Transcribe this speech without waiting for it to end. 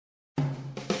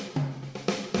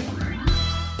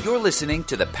You're listening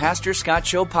to the Pastor Scott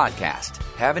Show podcast.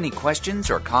 Have any questions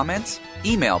or comments?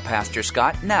 Email Pastor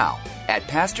Scott now at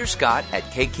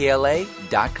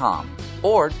pastorscott@kkla.com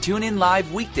or tune in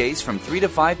live weekdays from 3 to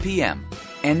 5 p.m.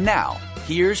 And now,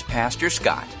 here's Pastor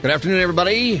Scott. Good afternoon,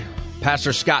 everybody.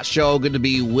 Pastor Scott Show. Good to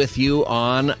be with you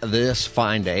on this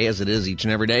fine day, as it is each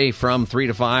and every day from 3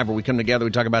 to 5, where we come together,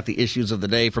 we talk about the issues of the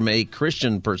day from a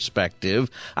Christian perspective.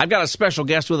 I've got a special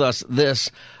guest with us this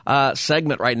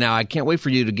segment right now. I can't wait for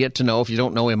you to get to know, if you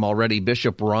don't know him already,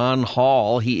 Bishop Ron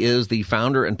Hall. He is the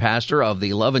founder and pastor of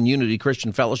the Love and Unity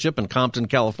Christian Fellowship in Compton,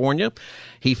 California.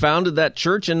 He founded that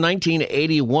church in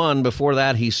 1981. Before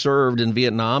that, he served in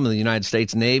Vietnam in the United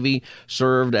States Navy,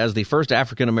 served as the first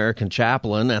African-American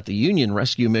chaplain at the Union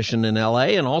Rescue Mission in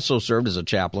L.A., and also served as a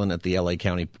chaplain at the L.A.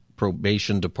 County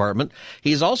Probation Department.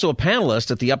 He's also a panelist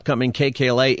at the upcoming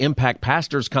KKLA Impact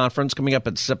Pastors Conference coming up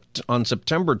on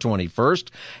September 21st.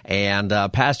 And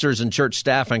pastors and church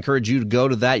staff, I encourage you to go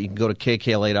to that. You can go to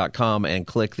kkla.com and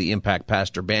click the Impact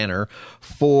Pastor banner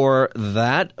for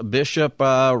that. Bishop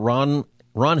Ron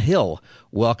Hill,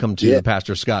 welcome to the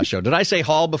Pastor Scott Show. Did I say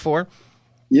Hall before?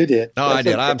 You did. Oh, I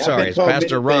did. I'm sorry. It's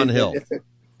Pastor Ron Hill.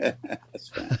 That's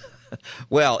fine.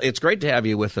 Well, it's great to have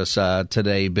you with us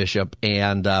today, Bishop.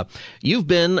 And you've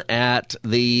been at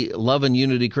the Love and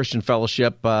Unity Christian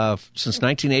Fellowship since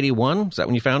 1981. Is that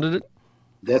when you founded it?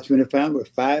 That's when I founded with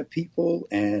 5 people.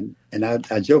 And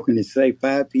I jokingly say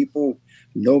 5 people,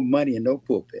 no money and no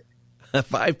pulpit.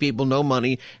 5 people, no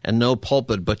money, and no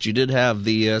pulpit. But you did have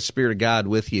the Spirit of God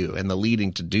with you and the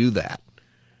leading to do that.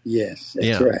 Yes,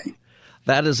 that's right.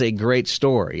 That is a great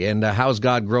story. And how's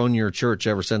God grown your church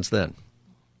ever since then?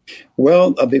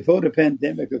 Well, before the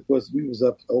pandemic, of course, we was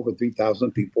up to over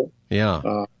 3,000 people.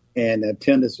 Yeah. And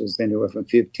attendance was anywhere from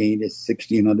 15 to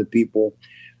 1,600 people.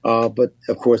 But,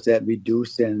 of course, that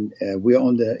reduced, and we're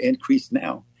on the increase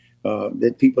now.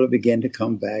 That people have begun to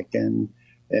come back, and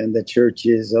the church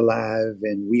is alive,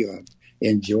 and we are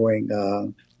enjoying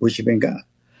worshiping God.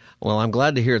 Well, I'm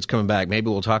glad to hear it's coming back. Maybe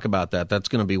we'll talk about that. That's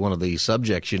going to be one of the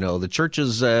subjects. You know, the church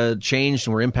has changed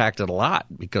and were impacted a lot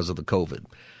because of the COVID.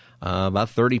 About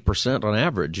 30% on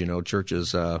average, you know,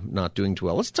 churches not doing too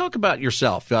well. Let's talk about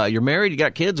yourself. You're married, you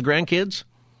got kids, grandkids?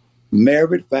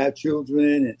 Married, 5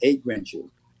 children, and 8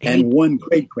 grandchildren, and 1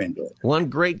 great-granddaughter. 1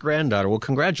 great-granddaughter. Well,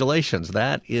 congratulations.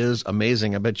 That is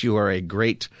amazing. I bet you are a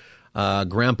great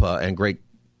grandpa and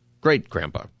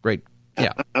great-grandpa. Great.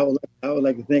 Yeah. I would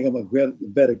like to think I'm a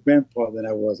better grandpa than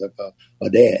I was a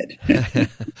dad.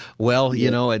 Well,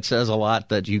 you know, it says a lot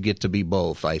that you get to be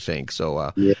both, I think.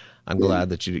 So I'm glad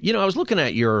that you do. You know, I was looking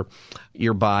at your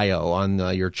bio on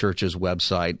your church's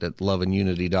website at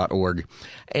loveandunity.org.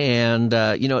 And,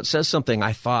 you know, it says something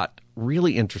I thought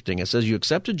really interesting. It says you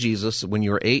accepted Jesus when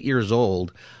you were 8 years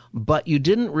old, but you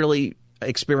didn't really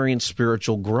experience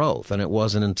spiritual growth. And it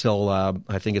wasn't until,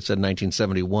 I think it said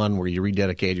 1971, where you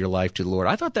rededicated your life to the Lord.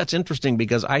 I thought that's interesting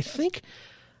because I think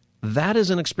that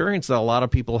is an experience that a lot of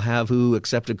people have who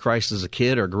accepted Christ as a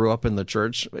kid or grew up in the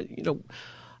church. You know,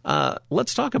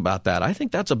 let's talk about that. I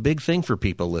think that's a big thing for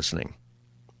people listening.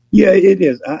 Yeah, it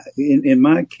is. In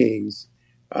my case,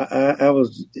 I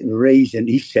was raised in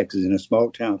East Texas in a small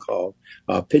town called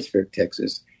Pittsburgh,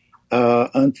 Texas.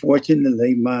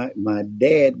 Unfortunately, my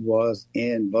dad was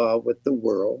involved with the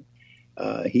world.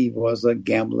 He was a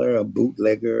gambler, a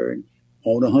bootlegger, and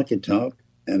owned a honky tonk.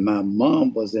 And my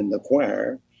mom was in the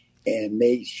choir and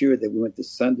made sure that we went to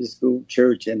Sunday school,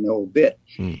 church, and the whole bit.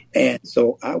 And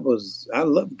so I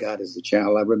loved God as a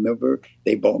child. I remember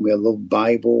they bought me a little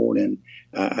Bible, and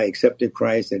I accepted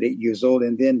Christ at 8 years old.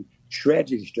 And then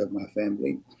tragedy struck my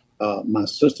family. My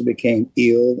sister became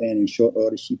ill, and in short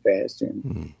order, she passed.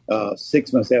 And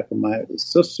 6 months after my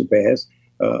sister passed,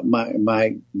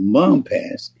 my mom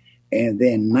passed. And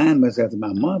then 9 months after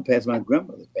my mom passed, my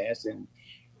grandmother passed. And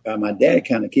my dad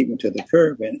kind of kicked me to the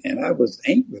curb, and I was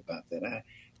angry about that.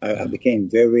 I became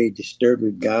very disturbed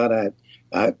with God.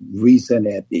 I reasoned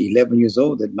at 11 years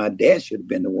old that my dad should have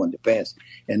been the one to pass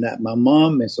and not my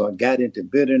mom. And so I got into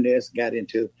bitterness, got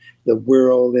into the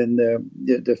world and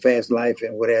the fast life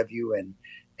and what have you. And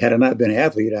had I not been an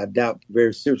athlete, I doubt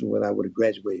very seriously whether I would have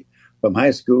graduated from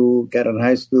high school, got out of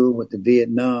high school, went to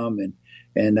Vietnam, and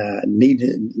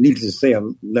needless to say, I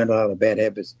learned a lot of bad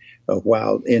habits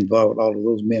while involved with all of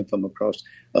those men from across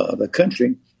the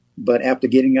country. But after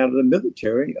getting out of the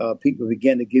military, people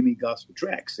began to give me gospel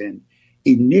tracts. And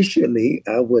initially,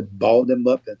 I would ball them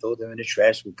up and throw them in the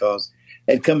trash because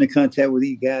I'd come in contact with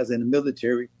these guys in the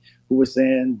military who were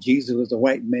saying Jesus was a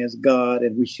white man's God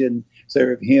and we shouldn't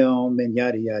serve him and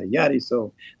yada, yada, yada.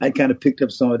 So I kind of picked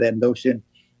up some of that notion.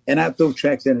 And I throw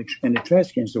tracts in the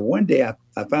trash can. So one day I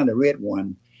found a red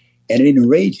one, and it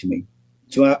enraged me.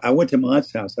 So I went to my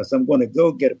aunt's house. I said, I'm going to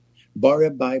go borrow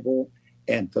a Bible,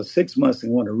 and for 6 months, I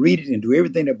want to read it and do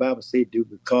everything the Bible says do,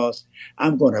 because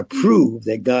I'm going to prove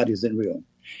that God isn't real.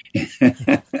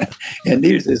 And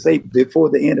needless to say, before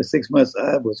the end of 6 months,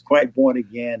 I was quite born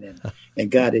again,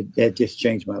 and God had just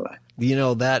changed my life. You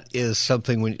know, that is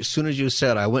something, as soon as you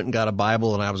said, I went and got a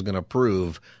Bible and I was going to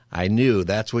prove, I knew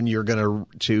that's when you're going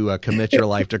to commit your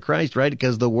life to Christ, right?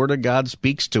 Because the Word of God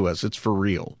speaks to us. It's for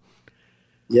real.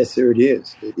 Yes, sir, it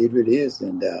is. It really is.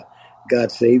 And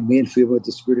God saved me and filled me with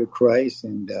the Spirit of Christ.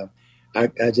 And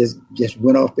I just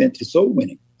went off into soul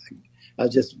winning. I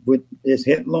just went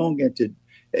headlong into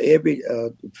every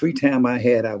free time I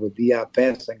had. I would be out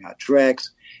passing out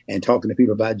tracts and talking to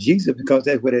people about Jesus, because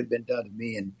that's what had been done to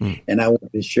me. And I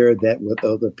wanted to share that with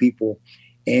other people.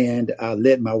 And I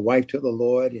led my wife to the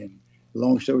Lord. And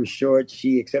long story short,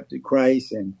 she accepted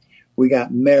Christ, and we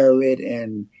got married.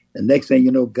 And the next thing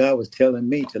you know, God was telling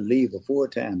me to leave a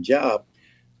full-time job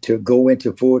to go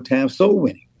into full-time soul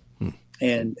winning.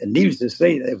 And needless to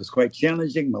say, it was quite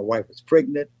challenging. My wife was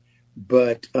pregnant,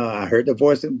 but I heard the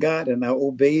voice of God and I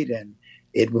obeyed, and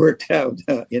it worked out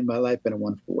in my life in a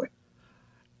wonderful way.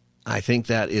 I think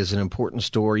that is an important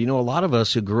story. You know, a lot of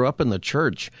us who grew up in the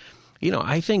church, you know,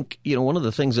 I think, you know, one of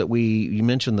the things that you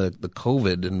mentioned the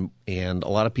COVID, and a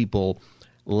lot of people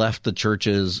left the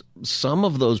churches. Some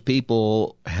of those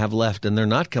people have left and they're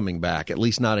not coming back, at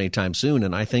least not anytime soon.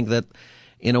 And I think that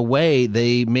in a way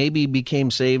they maybe became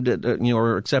saved,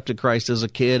 or accepted Christ as a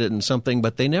kid and something,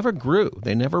 but they never grew.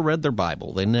 They never read their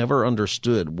Bible. They never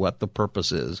understood what the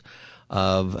purpose is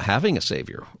of having a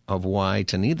Savior, of why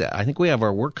to need that. I think we have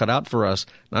our work cut out for us,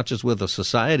 not just with a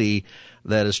society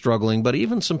that is struggling, but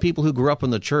even some people who grew up in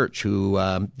the church who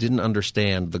didn't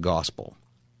understand the gospel.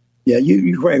 Yeah,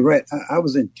 you're quite right. I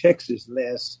was in Texas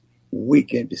last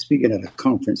weekend speaking at a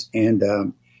conference,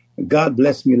 and God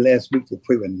blessed me last week to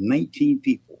pray with 19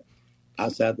 people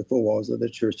outside the four walls of the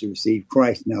church to receive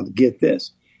Christ. Now, get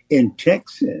this. In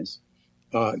Texas,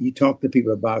 you talk to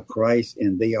people about Christ,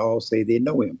 and they all say they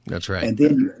know him. That's right. And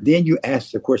then you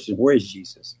ask the question, where is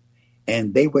Jesus?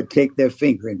 And they would take their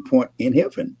finger and point in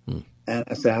heaven. And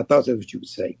I said, I thought that's what you would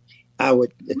say. I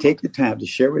would take the time to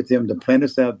share with them the plan of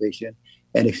salvation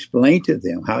and explain to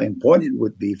them how important it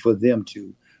would be for them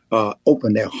to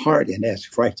open their heart and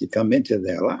ask Christ to come into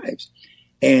their lives.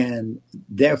 And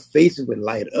their faces would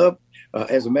light up.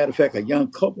 As a matter of fact, a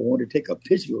young couple wanted to take a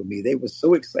picture with me. They were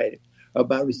so excited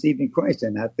about receiving Christ.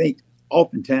 And I think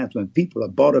oftentimes when people are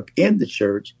brought up in the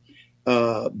church,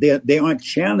 they aren't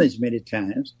challenged many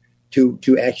times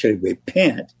to actually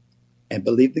repent and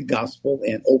believe the gospel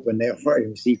and open their heart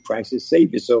and receive Christ as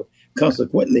Savior. So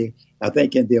consequently, I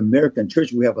think in the American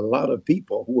church, we have a lot of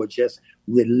people who are just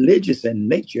religious in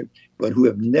nature, but who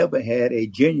have never had a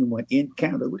genuine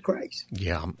encounter with Christ.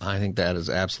 Yeah, I think that is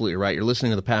absolutely right. You're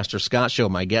listening to the Pastor Scott Show.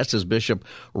 My guest is Bishop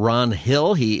Ron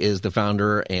Hill. He is the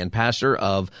founder and pastor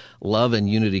of Love and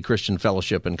Unity Christian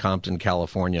Fellowship in Compton,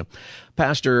 California.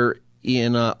 Pastor,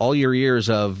 in all your years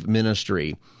of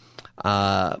ministry,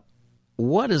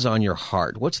 what is on your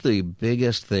heart? What's the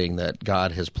biggest thing that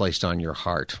God has placed on your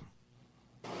heart?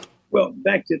 Well,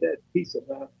 back to that piece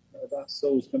about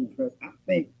souls coming first. I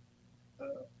think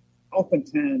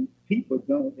oftentimes people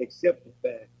don't accept the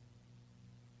fact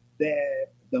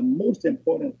that the most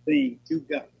important thing to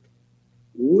God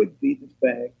would be the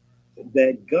fact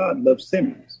that God loves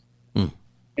sinners,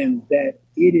 and that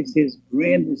it is his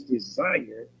grandest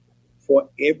desire for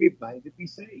everybody to be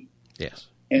saved. Yes.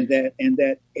 And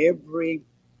that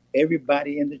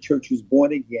everybody in the church who's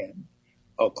born again,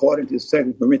 according to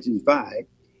 2 Corinthians 5,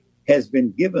 has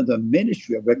been given the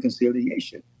ministry of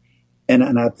reconciliation.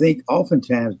 And I think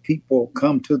oftentimes people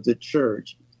come to the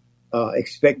church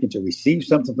expecting to receive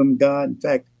something from God. In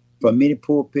fact, from many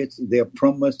pulpits, they're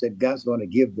promised that God's going to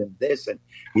give them this and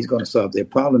he's going to solve their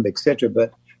problem, etc.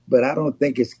 But I don't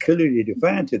think it's clearly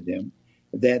defined to them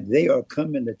that they are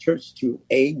coming to church to,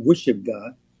 A, worship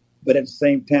God, but at the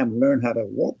same time learn how to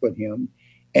walk with him,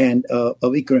 and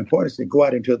of equal importance, to go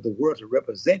out into the world to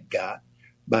represent God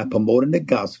by promoting the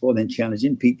gospel and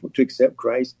challenging people to accept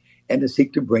Christ and to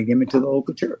seek to bring him into the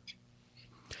local church.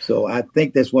 So I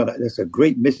think that's a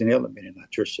great missing element in our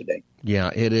church today.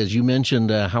 Yeah, it is. You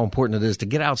mentioned how important it is to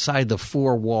get outside the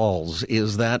four walls.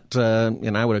 Is that,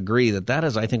 and I would agree that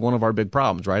is, I think, one of our big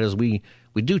problems, right? Is we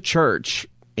do church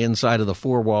inside of the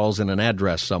four walls in an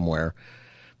address somewhere,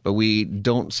 but we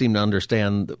don't seem to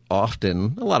understand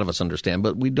often. A lot of us understand,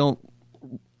 but we don't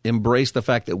embrace the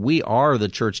fact that we are the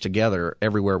church together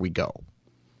everywhere we go.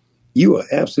 You are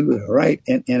absolutely right.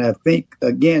 And I think,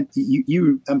 again,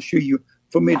 I'm sure you're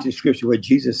familiar with the scripture where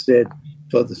Jesus said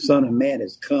For the Son of Man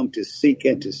has come to seek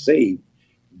and to save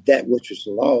that which was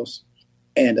lost.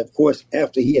 And of course,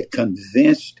 after he had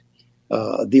convinced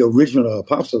the original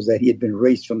apostles that he had been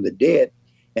raised from the dead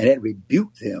and had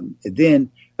rebuked them, then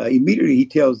immediately he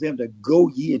tells them to go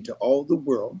ye into all the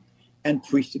world and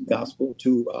preach the gospel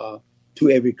to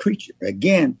every creature.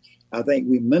 Again, I think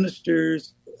we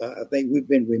ministers, I think we've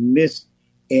been remiss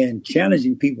in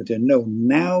challenging people to know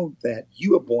now that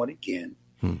you are born again.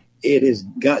 It is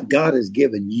God has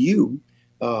given you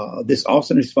this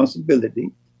awesome responsibility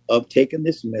of taking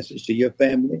this message to your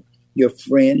family, your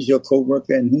friends, your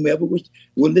co-worker, and whomever will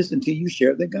listen to you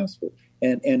share the gospel.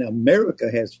 And America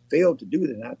has failed to do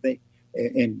that. And I think,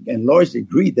 and largely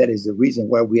agree, that is the reason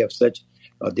why we have such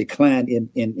a decline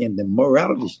in the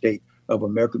morality state of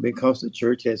America, because the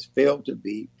church has failed to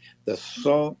be the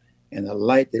salt and the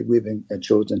light that we've been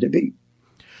chosen to be.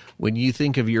 When you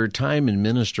think of your time in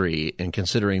ministry and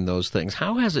considering those things,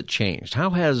 how has it changed? How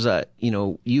has,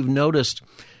 you've noticed,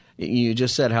 you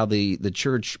just said how the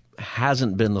church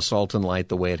hasn't been the salt and light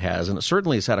the way it has, and it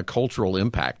certainly has had a cultural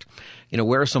impact.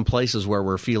 Where are some places where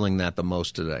we're feeling that the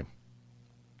most today?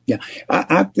 Yeah,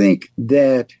 I think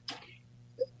that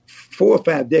 4 or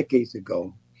 5 decades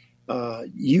ago,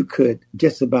 you could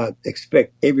just about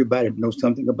expect everybody to know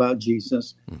something about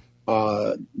Jesus.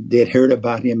 They'd heard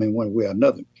about him in one way or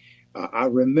another. I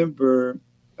remember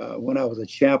when I was a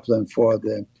chaplain for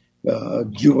the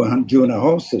juvenile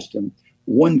hall system,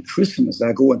 one Christmas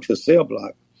I go into a cell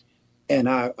block and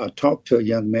I talked to a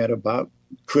young man about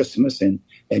Christmas and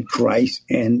Christ,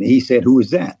 and he said, "Who is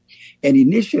that?" And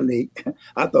initially,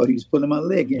 I thought he was pulling my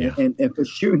leg, and for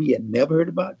sure he had never heard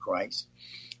about Christ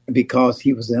because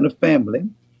he was in a family.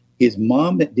 His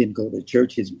mom that didn't go to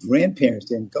church, his grandparents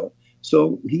didn't go,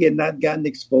 so he had not gotten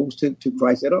exposed to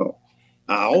Christ at all.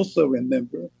 I also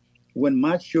remember when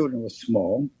my children were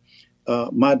small,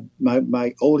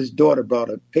 my oldest daughter brought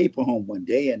a paper home one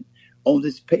day, and on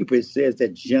this paper it says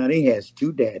that Johnny has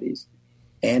 2 daddies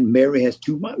and Mary has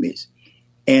 2 mommies.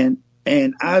 And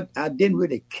I didn't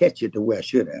really catch it the way I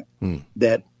should have,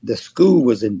 that the school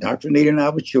was indoctrinating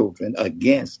our children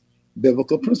against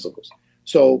biblical principles.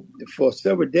 So for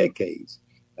several decades,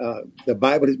 the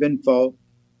Bible has been false,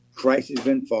 Christ has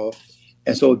been false.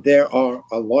 And so there are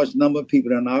a large number of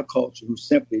people in our culture who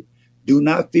simply do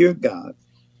not fear God,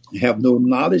 have no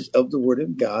knowledge of the Word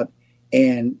of God.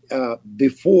 And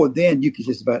before then, you could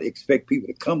just about expect people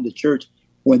to come to church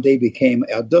when they became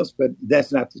adults, but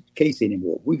that's not the case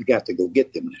anymore. We've got to go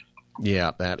get them now.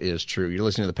 Yeah, that is true. You're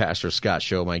listening to the Pastor Scott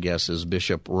Show. My guest is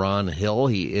Bishop Ron Hill.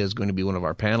 He is going to be one of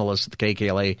our panelists at the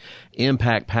KKLA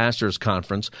Impact Pastors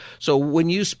Conference. So when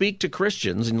you speak to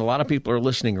Christians, and a lot of people are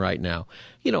listening right now,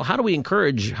 how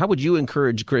would you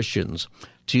encourage Christians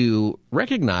to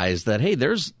recognize that, hey,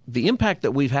 there's the impact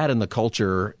that we've had in the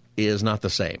culture is not the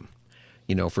same,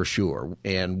 for sure.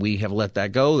 And we have let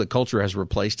that go. The culture has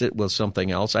replaced it with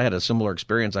something else. I had a similar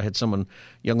experience. I had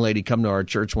young lady come to our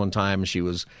church one time. She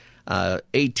was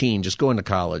 18, just going to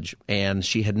college, and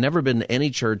she had never been to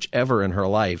any church ever in her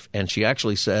life. And she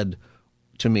actually said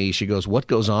to me, she goes, "What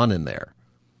goes on in there?"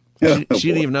 She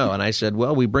didn't even know. And I said,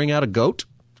 "Well, we bring out a goat."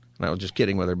 And I was just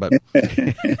kidding with her, but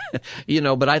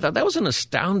but I thought that was an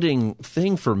astounding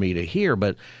thing for me to hear.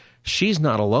 But she's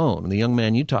not alone. The young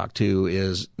man you talked to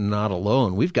is not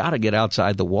alone. We've got to get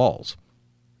outside the walls.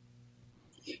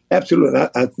 Absolutely.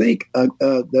 I think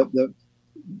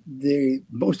the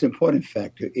most important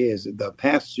factor is the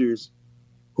pastors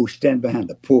who stand behind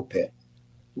the pulpit.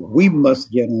 We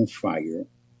must get on fire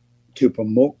to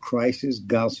promote Christ's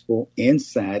gospel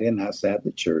inside and outside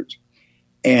the church.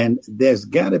 And there's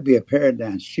got to be a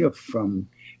paradigm shift from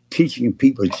teaching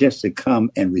people just to come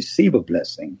and receive a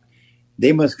blessing.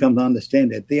 They must come to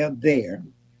understand that they are there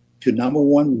to, number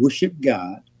one, worship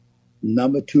God,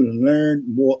 number two, learn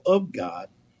more of God,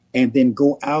 and then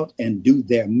go out and do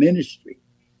their ministry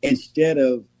instead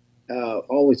of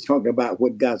always talking about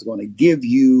what God's going to give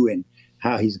you and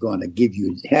how he's going to give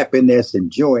you happiness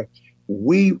and joy.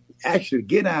 We actually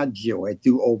get our joy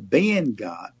through obeying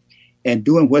God and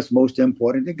doing what's most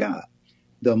important to God.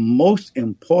 The most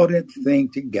important thing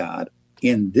to God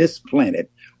in this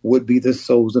planet would be the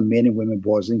souls of men and women,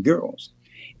 boys and girls.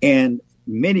 And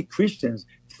many Christians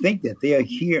think that they are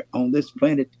here on this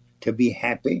planet to be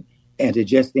happy and to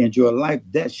just enjoy life.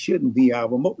 That shouldn't be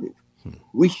our motive.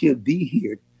 We should be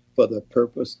here for the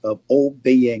purpose of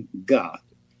obeying God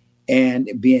and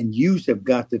being used of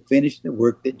God to finish the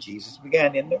work that Jesus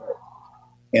began in the earth.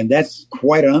 And that's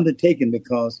quite an undertaking,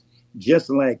 because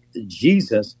just like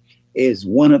Jesus is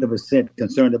 100%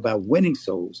 concerned about winning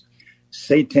souls,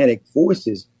 satanic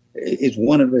forces is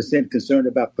 100% concerned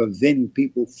about preventing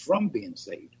people from being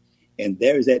saved. And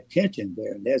there's that tension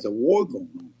there, and there's a war going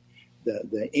on.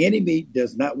 The enemy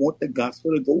does not want the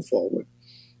gospel to go forward,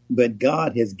 but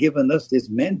God has given us this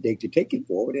mandate to take it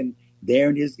forward, and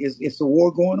there it's a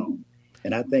war going on.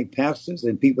 And I think pastors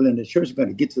and people in the church are going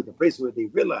to get to the place where they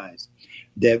realize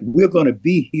that we're going to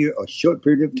be here a short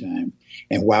period of time.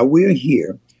 And while we're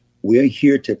here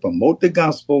to promote the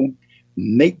gospel,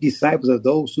 make disciples of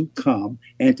those who come,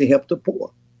 and to help the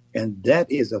poor. And that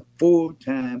is a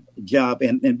full-time job.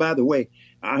 And by the way,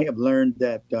 I have learned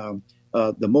that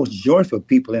the most joyful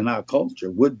people in our culture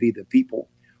would be the people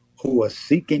who are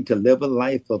seeking to live a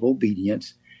life of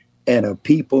obedience and are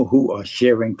people who are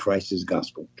sharing Christ's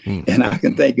gospel. And I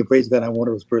can thank and praise God I'm one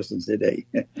of those persons today.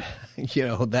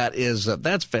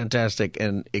 That's fantastic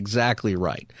and exactly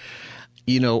right.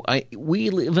 We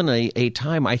live in a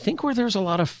time, I think, where there's a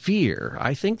lot of fear.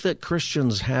 I think that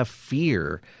Christians have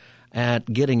fear at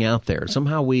getting out there.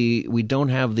 Somehow we don't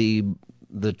have the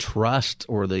trust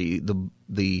or the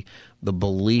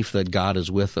belief that God is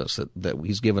with us, that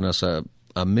He's given us a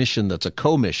mission that's a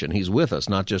co-mission. He's with us,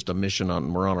 not just a mission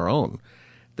we're on our own,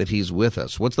 that He's with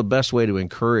us. What's the best way to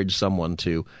encourage someone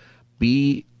to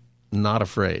be not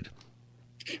afraid?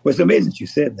 Well, it's amazing that you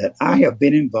said that. I have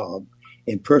been involved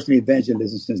in personal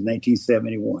evangelism since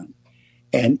 1971.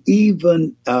 And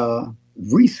even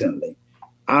recently,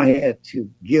 I had to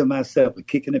give myself a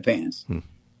kick in the pants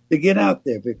to get out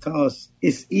there, because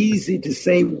it's easy to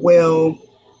say, well,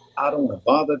 I don't want to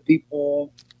bother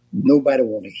people. Nobody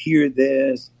want to hear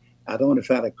this. I don't want to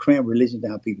try to cram religion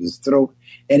down people's throat.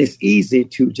 And it's easy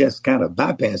to just kind of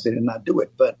bypass it and not do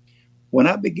it. But when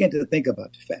I began to think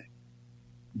about the fact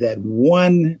that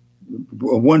one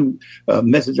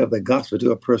message of the gospel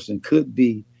to a person could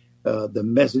be the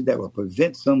message that will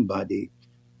prevent somebody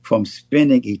from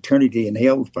spending eternity in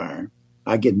hellfire,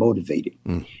 I get motivated.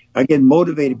 I get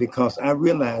motivated because I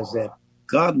realize that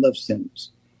God loves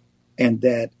sinners, and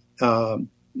that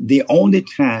the only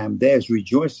time there's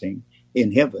rejoicing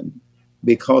in heaven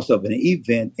because of an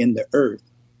event in the earth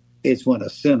is when a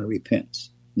sinner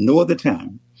repents. No other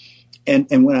time.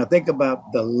 And when I think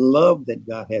about the love that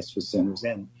God has for sinners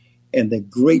and the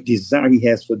great desire He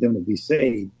has for them to be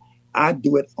saved, I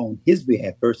do it on His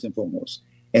behalf first and foremost.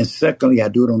 And secondly, I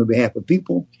do it on the behalf of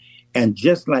people. And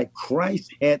just like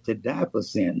Christ had to die for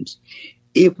sins,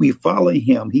 if we follow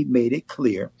Him, He made it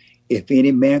clear, if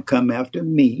any man come after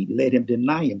me, let him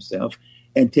deny himself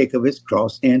and take up his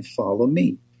cross and follow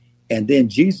me. And then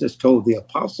Jesus told the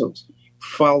apostles,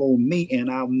 follow me and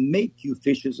I'll make you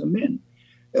fishers of men.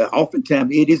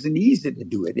 Oftentimes it isn't easy to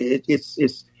do it.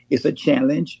 It's a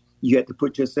challenge. You have to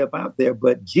put yourself out there.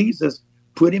 But Jesus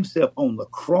put Himself on the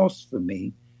cross for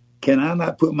me. Can I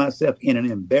not put myself in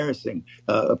an embarrassing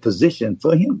position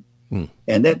for Him?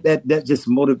 And that just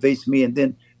motivates me. And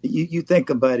then you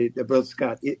think about it, Brother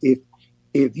Scott,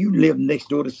 if you live next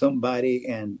door to somebody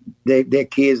and their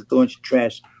kids are throwing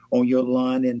trash on your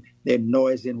lawn and they're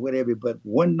noisy and whatever, but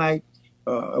one night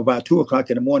about 2:00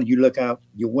 in the morning, you look out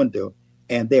your window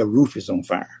and their roof is on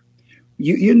fire.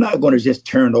 You're not going to just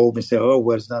turn over and say, oh,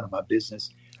 well, it's none of my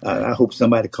business. I hope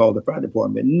somebody called the fire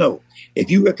department. No. If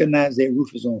you recognize their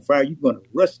roof is on fire, you're going to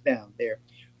rush down there,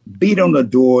 beat on the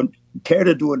door, tear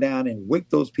the door down, and wake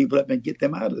those people up and get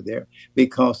them out of there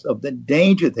because of the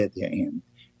danger that they're in.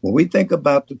 When we think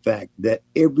about the fact that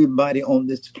everybody on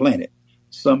this planet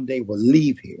someday will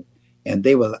leave here, and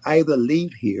they will either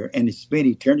leave here and spend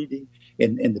eternity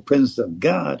in the presence of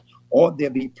God, or they'll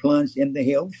be plunged in the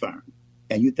hellfire.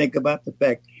 And you think about the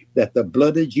fact that the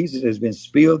blood of Jesus has been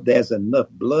spilled. There's enough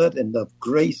blood, enough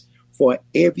grace for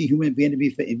every human being to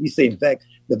be saved. In fact,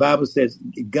 the Bible says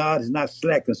God is not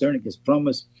slack concerning His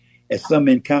promise, as some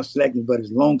men count slackness, but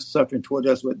is long-suffering toward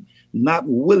us, with not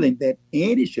willing that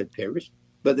any should perish,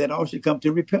 but that all should come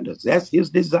to repentance. That's His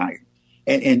desire.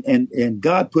 And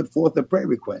God put forth a prayer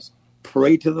request.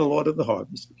 Pray to the Lord of the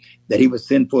harvest that He would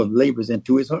send forth laborers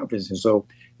into His harvest. And so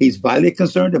He's vitally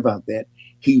concerned about that.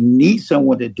 He needs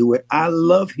someone to do it. I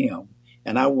love Him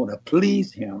and I want to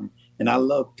please Him, and I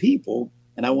love people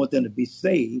and I want them to be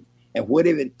saved. And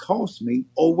whatever it costs me,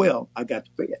 oh, well, I got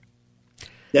to pay it.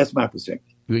 That's my perspective.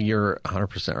 You're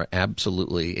 100% right.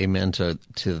 Absolutely. Amen to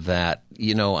that.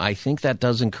 You know, I think that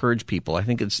does encourage people. I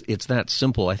think it's that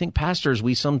simple. I think pastors,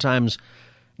 we sometimes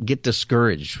get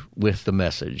discouraged with the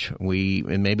message.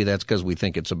 And maybe that's because we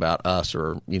think it's about us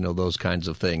or, those kinds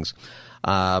of things.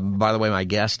 By the way, my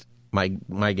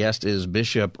guest is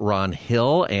Bishop Ron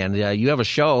Hill, and you have a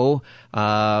show,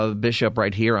 Bishop,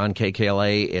 right here on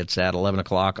KKLA. It's at 11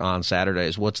 o'clock on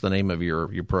Saturdays. What's the name of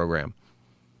your program?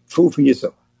 Food for Your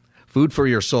Soul. Food for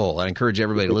Your Soul. I encourage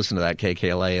everybody to listen to that,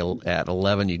 KKLA at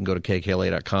 11. You can go to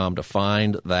kkla.com to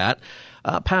find that.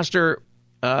 Pastor,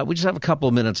 we just have a couple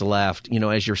of minutes left.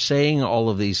 As you're saying all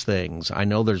of these things, I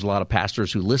know there's a lot of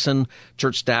pastors who listen,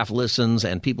 church staff listens,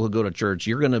 and people who go to church.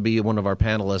 You're going to be one of our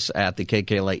panelists at the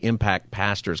KKLA Impact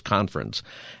Pastors Conference.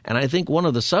 And I think one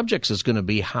of the subjects is going to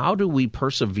be, how do we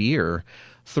persevere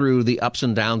through the ups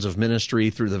and downs of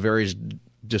ministry, through the various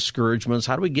discouragements?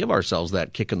 How do we give ourselves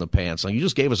that kick in the pants? Now, you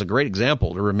just gave us a great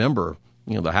example to remember.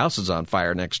 The house is on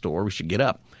fire next door. We should get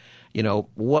up.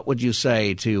 What would you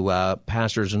say to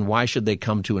pastors, and why should they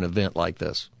come to an event like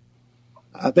this?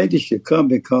 I think they should come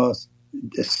because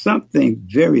something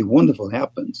very wonderful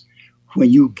happens when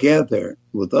you gather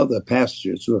with other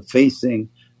pastors who are facing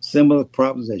similar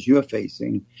problems as you're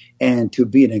facing, and to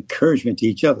be an encouragement to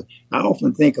each other. I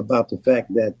often think about the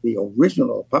fact that the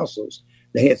original apostles,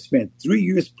 they had spent 3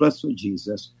 years plus with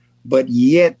Jesus, but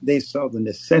yet they saw the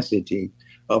necessity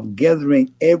of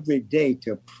gathering every day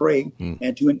to pray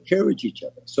and to encourage each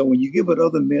other. So when you give it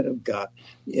other men of God,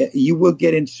 you will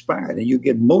get inspired and you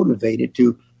get motivated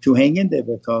to hang in there,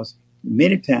 because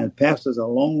many times pastors are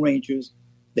lone rangers.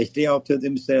 They stay out to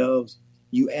themselves.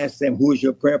 You ask them, who is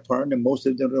your prayer partner? Most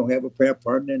of them don't have a prayer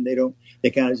partner, and they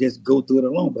kind of just go through it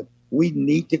alone. But we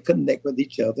need to connect with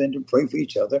each other and to pray for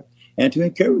each other and to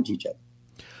encourage each other.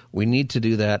 We need to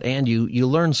do that, and you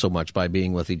learn so much by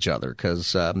being with each other,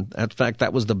 because, in fact,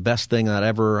 that was the best thing that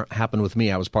ever happened with me.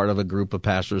 I was part of a group of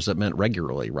pastors that met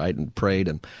regularly, right, and prayed,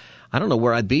 and I don't know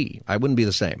where I'd be. I wouldn't be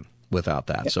the same without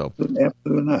that. So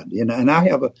absolutely not. And I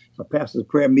have a pastor's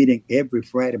prayer meeting every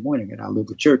Friday morning at our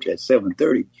local church at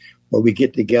 7:30, where we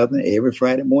get together every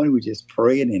Friday morning. We just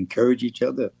pray and encourage each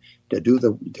other to do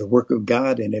the work of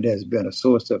God, and it has been a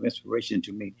source of inspiration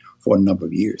to me for a number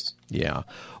of years. Yeah.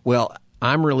 Well,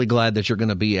 I'm really glad that you're going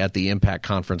to be at the Impact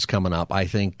Conference coming up. I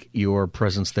think your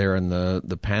presence there in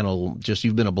the panel,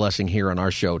 you've been a blessing here on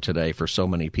our show today for so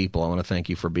many people. I want to thank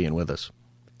you for being with us.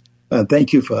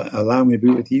 Thank you for allowing me to be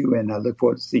with you, and I look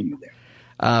forward to seeing you there.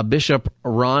 Bishop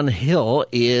Ron Hill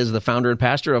is the founder and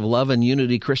pastor of Love and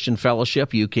Unity Christian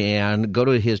Fellowship. You can go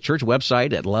to his church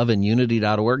website at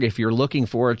loveandunity.org. If you're looking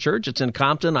for a church, it's in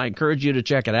Compton. I encourage you to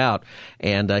check it out.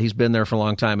 And he's been there for a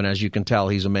long time. And as you can tell,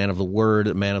 he's a man of the word,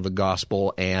 a man of the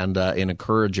gospel, and an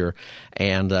encourager.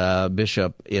 And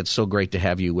Bishop, it's so great to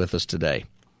have you with us today.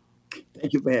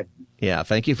 Thank you for having me. Yeah,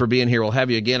 thank you for being here. We'll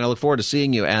have you again. I look forward to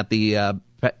seeing you at the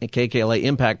KKLA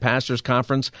Impact Pastors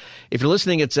Conference. If you're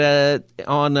listening, it's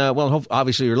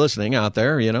obviously you're listening out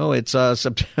there. It's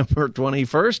September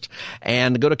 21st.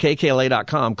 And go to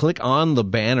KKLA.com. Click on the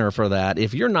banner for that.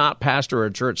 If you're not pastor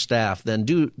or church staff, then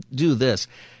do this.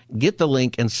 Get the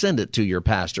link and send it to your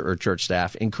pastor or church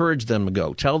staff. Encourage them to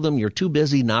go. Tell them you're too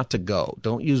busy not to go.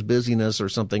 Don't use busyness or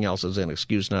something else as an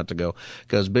excuse not to go,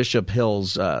 because Bishop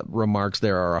Hill's remarks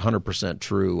there are 100%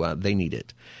 true. They need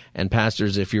it. And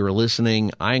pastors, if you're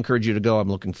listening, I encourage you to go. I'm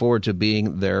looking forward to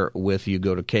being there with you.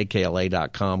 Go to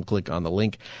kkla.com, click on the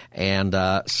link, and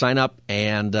sign up.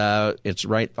 And it's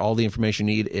right. All the information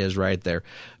you need is right there.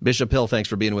 Bishop Hill, thanks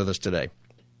for being with us today.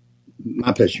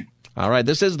 My pleasure. All right,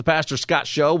 this is the Pastor Scott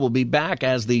Show. We'll be back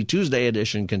as the Tuesday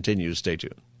edition continues. Stay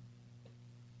tuned.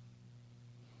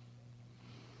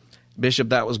 Bishop,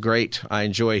 that was great. I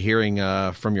enjoy hearing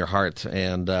from your heart,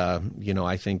 and, I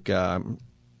think we're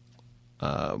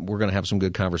going to have some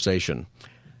good conversation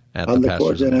at the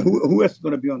Pastor's event. Who else is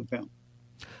going to be on the panel?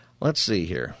 Let's see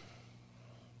here.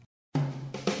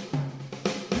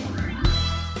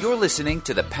 You're listening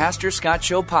to the Pastor Scott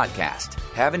Show podcast.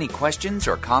 Have any questions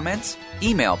or comments?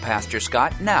 Email Pastor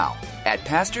Scott now at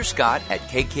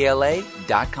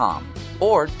pastorscott@kkla.com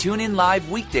or tune in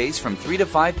live weekdays from 3 to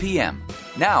 5 p.m.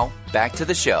 Now, back to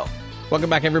the show.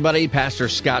 Welcome back, everybody. Pastor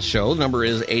Scott Show. The number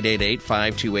is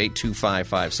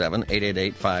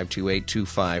 888-528-2557,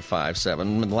 888-528-2557.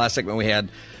 In the last segment, we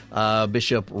had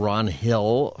Bishop Ron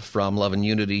Hill from Love and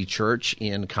Unity Church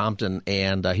in Compton,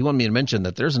 and he wanted me to mention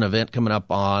that there's an event coming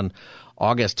up on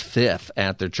August 5th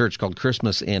at their church called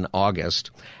Christmas in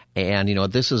August. And,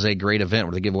 this is a great event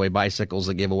where they give away bicycles,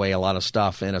 they give away a lot of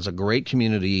stuff, and it's a great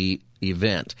community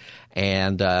event.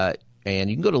 And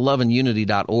you can go to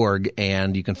loveandunity.org,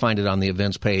 and you can find it on the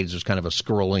events page. There's kind of a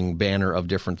scrolling banner of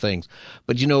different things.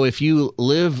 But, if you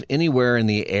live anywhere in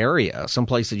the area,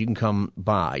 someplace that you can come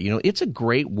by, it's a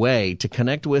great way to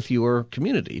connect with your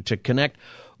community, to connect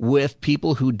with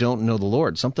people who don't know the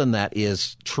Lord. Something that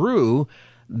is true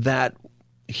that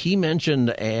he mentioned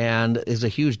and is a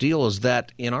huge deal is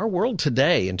that in our world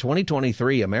today, in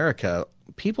 2023 America,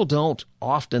 people don't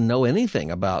often know anything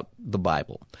about the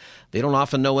Bible. They don't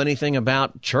often know anything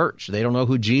about church. They don't know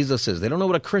who Jesus is. They don't know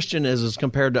what a Christian is as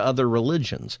compared to other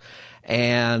religions.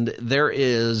 And there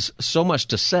is so much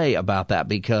to say about that,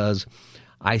 because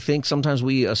I think sometimes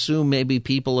we assume maybe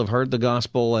people have heard the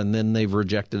gospel and then they've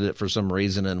rejected it for some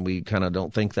reason, and we kind of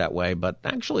don't think that way. But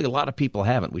actually, a lot of people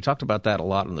haven't. We talked about that a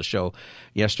lot on the show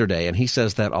yesterday, and he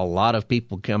says that a lot of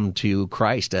people come to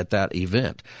Christ at that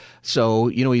event. So,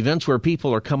 events where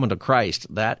people are coming to Christ,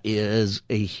 that is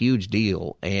a huge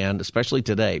deal. And especially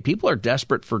today, people are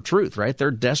desperate for truth, right?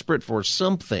 They're desperate for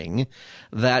something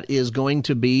that is going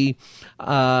to be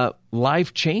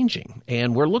life-changing.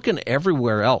 And we're looking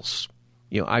everywhere else.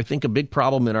 I think a big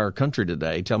problem in our country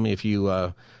today, tell me if you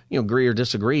agree or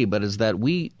disagree, but is that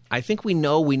I think we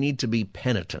know we need to be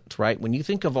penitent, right? When you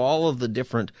think of all of the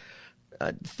different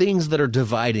things that are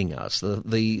dividing us,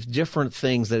 the different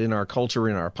things that in our culture,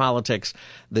 in our politics,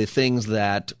 the things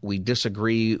that we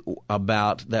disagree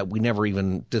about that we never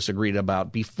even disagreed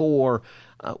about before,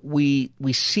 we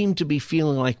seem to be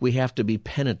feeling like we have to be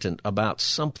penitent about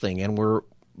something,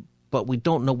 but we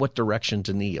don't know what direction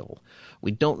to kneel.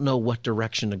 We don't know what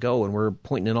direction to go, and we're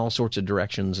pointing in all sorts of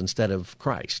directions instead of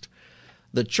Christ.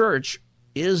 The church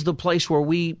is the place where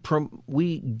we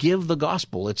give the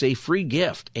gospel. It's a free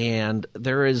gift, and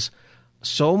there is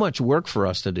so much work for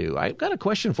us to do. I've got a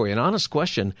question for you. An honest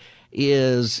question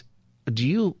is, do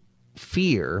you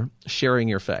fear sharing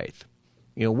your faith?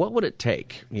 What would it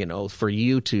take, for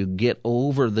you to get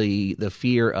over the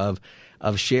fear of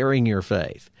sharing your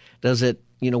faith? Does it,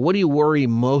 what do you worry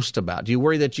most about? Do you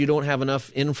worry that you don't have enough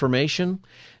information?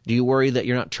 Do you worry that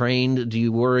you're not trained? Do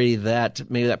you worry that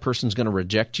maybe that person's going to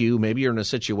reject you? Maybe you're in a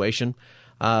situation.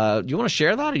 Do you want to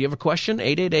share that? Or do you have a question?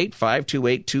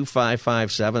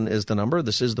 888-528-2557 is the number.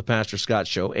 This is the Pastor Scott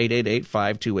Show,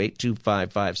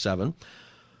 888-528-2557.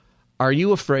 Are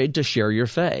you afraid to share your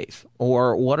faith?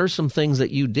 Or what are some things that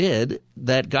you did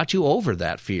that got you over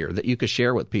that fear that you could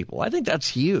share with people? I think that's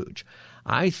huge.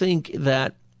 I think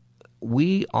that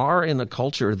we are in a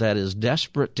culture that is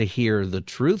desperate to hear the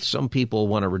truth. Some people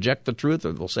want to reject the truth,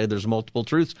 or they'll say there's multiple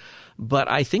truths. But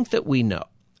I think that we know,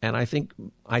 and I think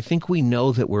we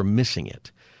know that we're missing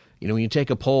it. When you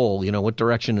take a poll, what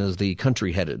direction is the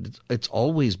country headed? It's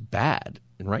always bad.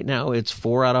 And right now it's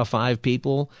 4 out of 5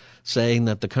 people saying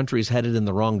that the country is headed in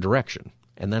the wrong direction.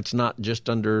 And that's not just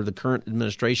under the current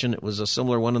administration. It was a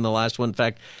similar one in the last one. In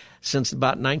fact, since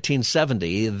about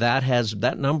 1970,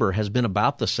 that number has been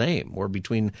about the same. We're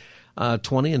between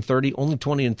 20 and 30, only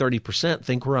 20 and 30%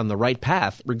 think we're on the right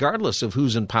path, regardless of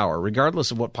who's in power, regardless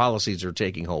of what policies are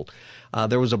taking hold.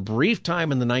 There was a brief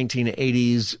time in the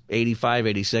 1980s, 85,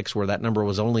 86, where that number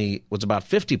was about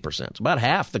 50%. About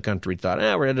half the country thought,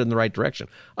 we're headed in the right direction.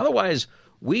 Otherwise,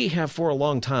 we have for a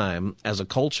long time, as a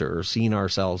culture, seen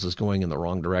ourselves as going in the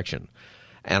wrong direction.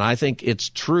 And I think it's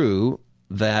true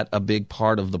that a big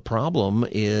part of the problem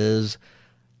is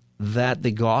that the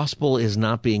gospel is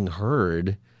not being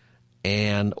heard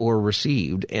or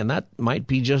received. And that might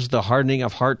be just the hardening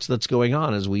of hearts that's going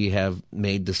on as we have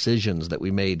made decisions that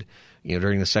we made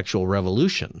during the sexual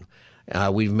revolution.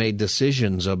 We've made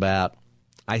decisions about,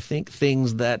 I think,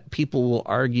 things that people will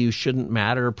argue shouldn't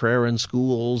matter, prayer in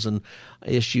schools and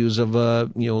issues of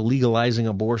legalizing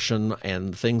abortion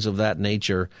and things of that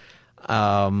nature.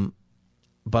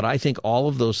 But I think all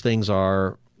of those things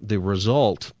are the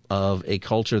result of a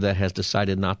culture that has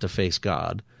decided not to face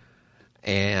God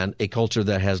and a culture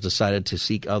that has decided to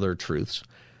seek other truths.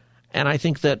 And I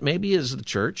think that maybe as the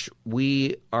church,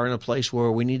 we are in a place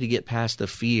where we need to get past the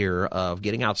fear of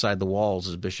getting outside the walls,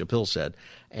 as Bishop Hill said,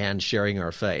 and sharing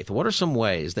our faith. What are some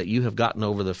ways that you have gotten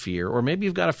over the fear, or maybe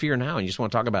you've got a fear now and you just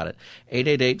want to talk about it?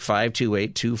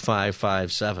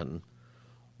 888-528-2557.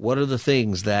 What are the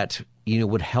things that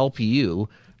would help you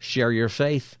share your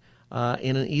faith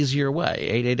in an easier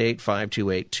way?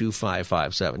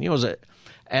 888-528-2557.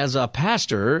 As a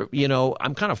pastor,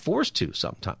 I'm kind of forced to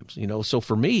sometimes, So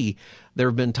for me, there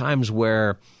have been times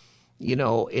where,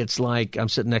 it's like I'm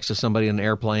sitting next to somebody in an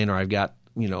airplane, or I've got,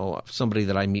 somebody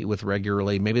that I meet with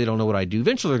regularly. Maybe they don't know what I do.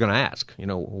 Eventually they're going to ask,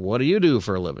 what do you do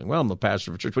for a living? Well, I'm the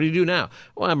pastor of a church. What do you do now?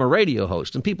 Well, I'm a radio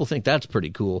host. And people think that's pretty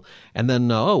cool. And then,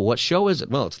 what show is it?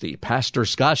 Well, it's the Pastor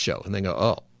Scott Show. And they go,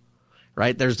 oh.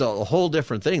 Right? There's a whole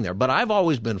different thing there. But I've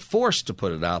always been forced to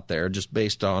put it out there just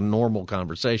based on normal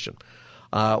conversation.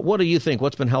 What do you think?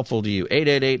 What's been helpful to you?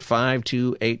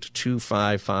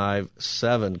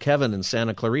 888-528-2557. Kevin in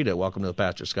Santa Clarita, welcome to the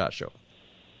Pastor Scott Show.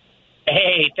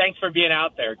 Hey, thanks for being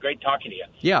out there. Great talking to you.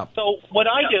 Yeah. So what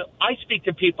I do, I speak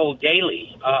to people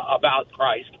daily about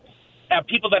Christ,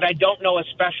 people that I don't know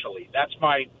especially. That's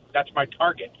my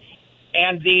target.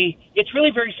 And it's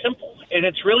really very simple, and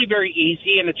it's really very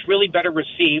easy, and it's really better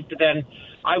received than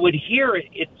I would hear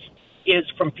it is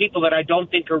from people that I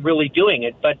don't think are really doing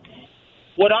it. But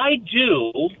what I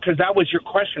do, because that was your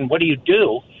question, what do you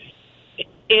do,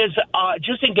 is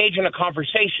just engage in a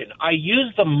conversation. I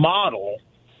use the model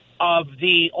of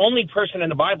the only person in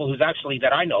the Bible who's actually,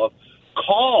 that I know of,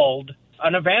 called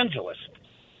an evangelist.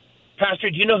 Pastor,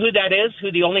 do you know who that is?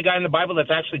 Who the only guy in the Bible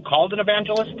that's actually called an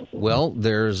evangelist? Well,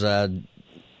 there's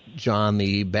John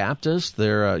the Baptist.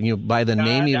 There, by the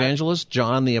name evangelist,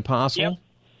 John the Apostle. Yep.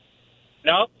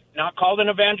 No, not called an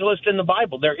evangelist in the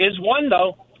Bible. There is one,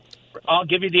 though. I'll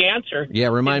give you the answer. Yeah,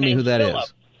 remind me who that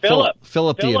is.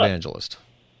 Philip the evangelist.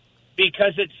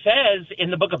 Because it says in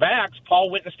the book of Acts,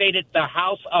 Paul went and stayed at the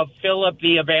house of Philip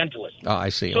the evangelist. Oh, I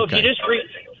see. So okay.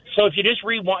 if you just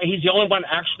rewind, he's the only one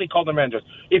actually called an evangelist.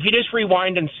 If you just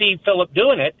rewind and see Philip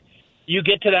doing it, you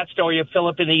get to that story of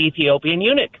Philip and the Ethiopian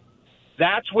eunuch.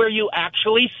 That's where you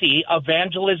actually see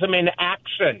evangelism in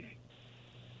action.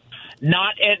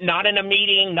 Not in a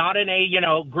meeting, not in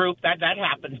a group that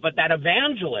happens, but that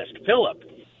evangelist, Philip,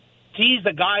 sees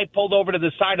a guy pulled over to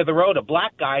the side of the road, a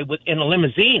black guy in a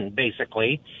limousine,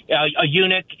 basically, a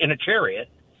eunuch in a chariot.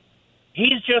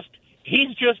 He's just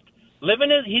he's just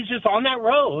on that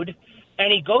road,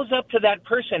 and he goes up to that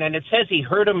person, and it says he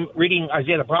heard him reading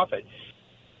Isaiah the prophet.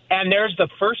 And there's the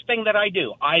first thing that I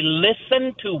do. I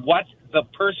listen to what the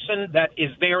person that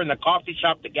is there in the coffee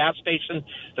shop, the gas station,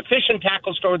 the fish and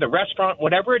tackle store, the restaurant,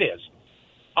 whatever it is.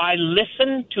 I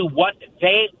listen to what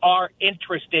they are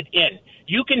interested in.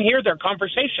 You can hear their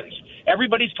conversations.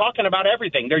 Everybody's talking about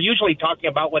everything. They're usually talking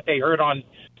about what they heard on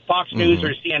Fox News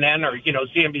or CNN or,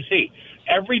 CNBC.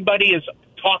 Everybody is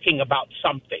talking about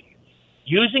something.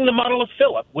 Using the model of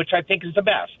Philip, which I think is the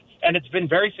best, and it's been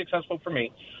very successful for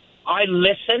me, I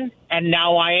listen and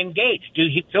now I engage.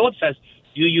 Philip says,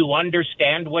 do you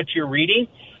understand what you're reading?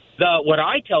 What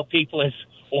I tell people is,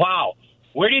 wow,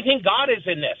 where do you think God is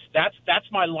in this? That's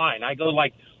my line. I go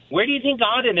like, where do you think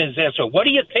God is in this? Or what do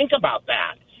you think about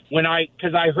that?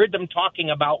 Because I heard them talking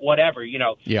about whatever,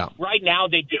 Yeah. Right now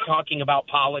they'd be talking about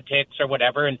politics or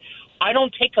whatever, and I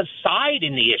don't take a side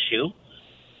in the issue.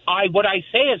 What I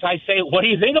say, what do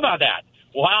you think about that?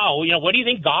 Wow, what do you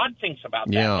think God thinks about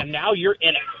that? Yeah. And now you're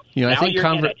in it. I think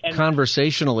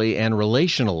conversationally and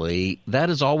relationally, that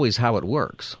is always how it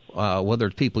works, whether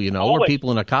it's people or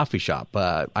people in a coffee shop.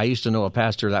 I used to know a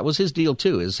pastor, that was his deal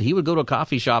too, is he would go to a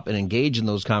coffee shop and engage in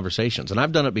those conversations. And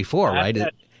I've done it before, right?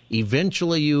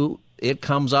 Eventually it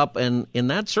comes up, and in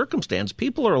that circumstance,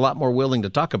 people are a lot more willing to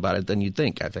talk about it than you'd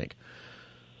think, I think.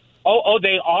 Oh,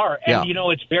 they are. And,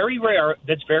 yeah. It's very rare.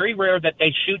 That's very rare that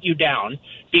they shoot you down,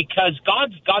 because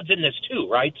God's in this too,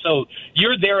 right? So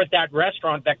you're there at that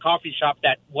restaurant, that coffee shop,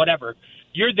 that whatever.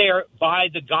 You're there by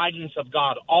the guidance of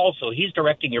God also. He's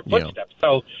directing your footsteps. Yeah.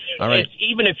 So right.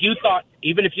 even if you thought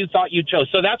you chose.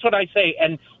 So that's what I say.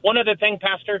 And one other thing,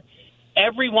 Pastor,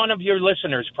 every one of your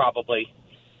listeners probably,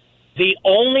 the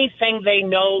only thing they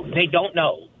don't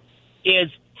know is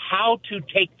how to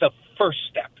take the first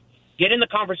step. Get in the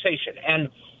conversation. And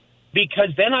because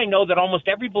then I know that almost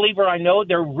every believer I know,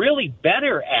 they're really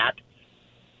better at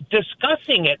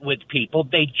discussing it with people.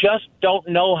 They just don't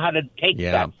know how to take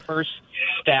that first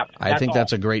step. I think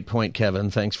that's a great point, Kevin.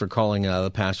 Thanks for calling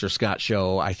the Pastor Scott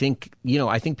Show. I think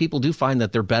people do find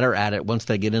that they're better at it once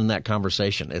they get in that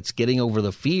conversation. It's getting over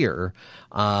the fear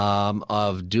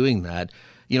of doing that.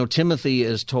 Timothy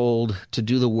is told to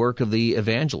do the work of the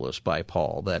evangelist by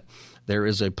Paul, that there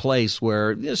is a place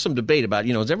where there's some debate about,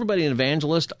 is everybody an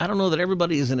evangelist? I don't know that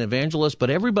everybody is an evangelist, but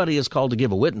everybody is called to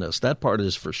give a witness. That part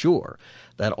is for sure,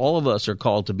 that all of us are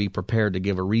called to be prepared to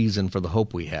give a reason for the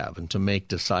hope we have and to make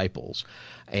disciples.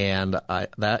 And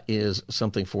that is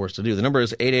something for us to do. The number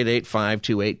is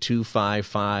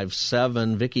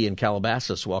 888-528-2557. Vicki in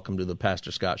Calabasas, welcome to the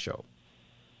Pastor Scott Show.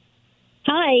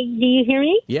 Hi, do you hear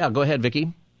me? Yeah, go ahead,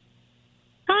 Vicki.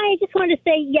 Hi, I just wanted to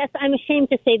say, yes, I'm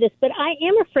ashamed to say this, but I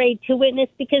am afraid to witness,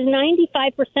 because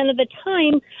 95% of the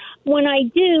time when I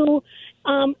do,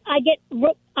 I get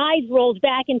eyes rolled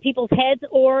back in people's heads,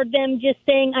 or them just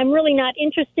saying, I'm really not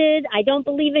interested, I don't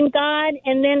believe in God,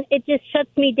 and then it just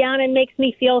shuts me down and makes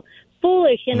me feel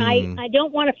foolish, and I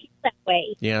don't want to feel that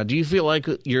way. Yeah, do you feel like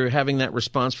you're having that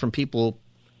response from people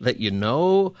that you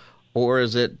know, or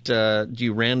is it, do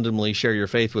you randomly share your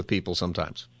faith with people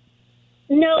sometimes?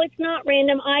 No, it's not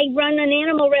random. I run an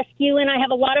animal rescue, and I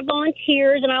have a lot of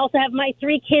volunteers, and I also have my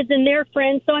 3 kids and their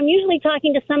friends, so I'm usually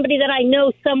talking to somebody that I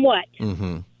know somewhat.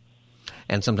 Mm-hmm.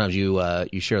 And sometimes you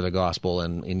share the gospel,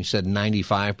 and you said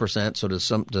 95%, so does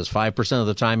 5% of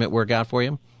the time it work out for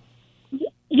you?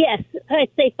 Yes, I'd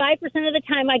say 5% of the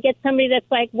time I get somebody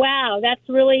that's like, wow, that's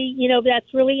really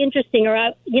interesting, or,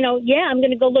 I'm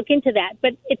going to go look into that,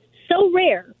 but it's so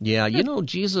rare. Yeah,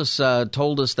 Jesus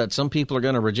told us that some people are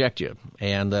going to reject you,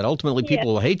 and that ultimately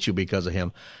people will hate you because of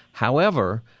him.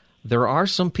 However, there are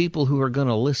some people who are going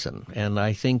to listen. And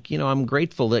I think, I'm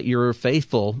grateful that you're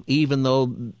faithful, even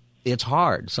though it's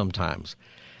hard sometimes.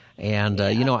 And,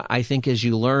 I think as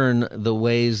you learn the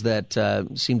ways that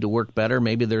seem to work better,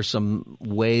 maybe there's some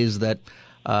ways that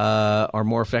are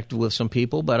more effective with some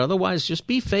people. But otherwise, just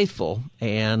be faithful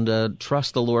and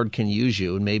trust the Lord can use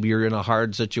you. And maybe you're in a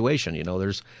hard situation.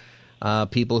 There's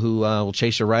people who will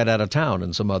chase you right out of town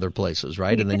in some other places,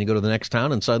 right? And then you go to the next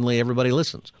town and suddenly everybody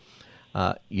listens.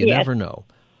 You never know.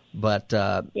 But,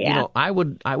 I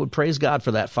would praise God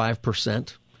for that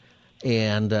 5%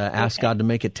 and ask God to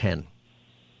make it 10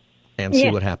 and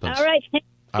see what happens.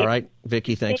 All right,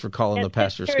 Vicki, thanks for calling the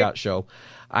Pastor Scott Show.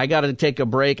 I got to take a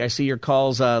break. I see your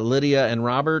calls, Lydia and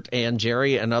Robert and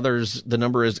Jerry and others. The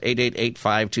number is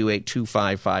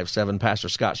 888-528-2557. Pastor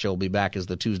Scott Show will be back as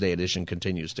the Tuesday edition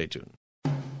continues. Stay tuned.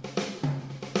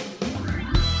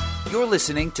 You're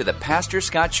listening to the Pastor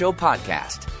Scott Show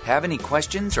podcast. Have any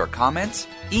questions or comments?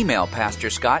 Email Pastor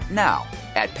Scott now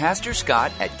at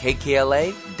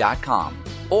pastorscott@kkla.com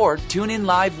or tune in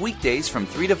live weekdays from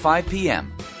 3 to 5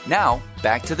 p.m. Now,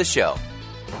 back to the show.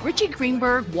 Richie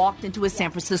Greenberg walked into a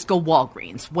San Francisco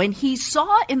Walgreens when he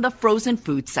saw in the frozen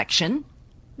food section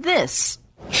this.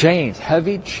 Chains,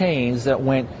 heavy chains that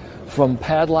went from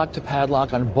padlock to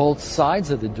padlock on both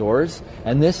sides of the doors,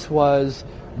 and this was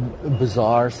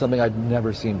bizarre, something I'd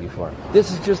never seen before.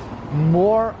 This is just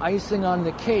more icing on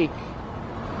the cake,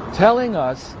 telling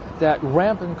us that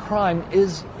rampant crime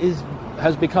has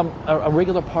become a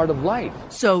regular part of life.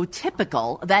 So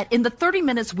typical that in the 30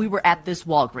 minutes we were at this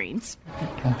Walgreens,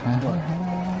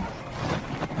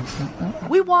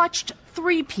 we watched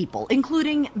 3 people,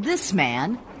 including this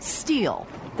man, steal.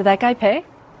 Did that guy pay?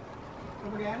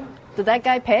 Did that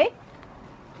guy pay?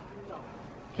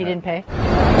 He didn't pay.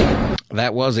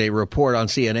 That was a report on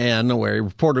CNN where a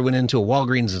reporter went into a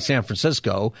Walgreens in San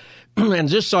Francisco and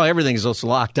just saw everything's just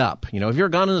locked up. If you're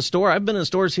gone in a store, I've been in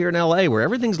stores here in L.A. where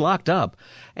everything's locked up.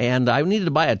 And I needed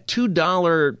to buy a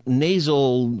 $2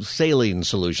 nasal saline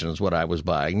solution is what I was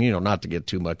buying, not to get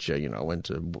too much,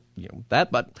 into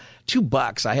that. But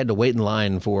 $2, I had to wait in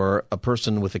line for a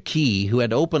person with a key who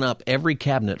had to open up every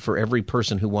cabinet for every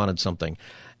person who wanted something.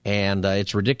 And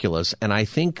it's ridiculous. And I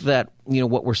think that,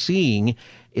 what we're seeing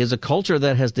is a culture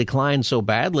that has declined so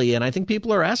badly. And I think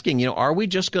people are asking, are we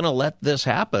just going to let this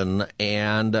happen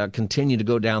and continue to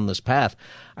go down this path?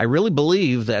 I really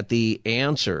believe that the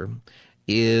answer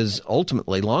is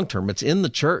ultimately long-term. It's in the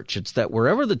church. It's that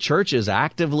wherever the church is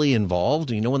actively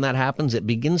involved, when that happens, it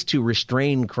begins to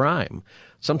restrain crime.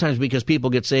 Sometimes because people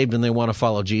get saved and they want to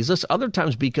follow Jesus. Other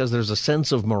times because there's a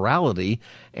sense of morality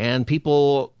and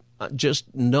people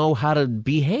just know how to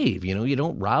behave. You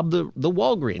don't rob the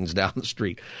Walgreens down the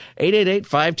street.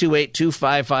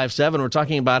 888-528-2557. We're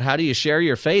talking about how do you share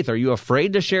your faith? Are you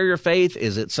afraid to share your faith?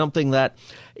 Is it something that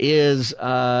is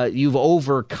you've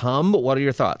overcome? What are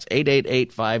your thoughts?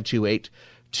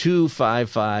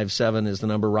 888-528-2557 is the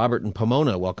number. Robert and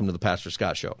Pomona, welcome to the Pastor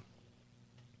Scott Show.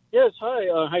 Yes, hi.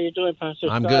 How you doing, Pastor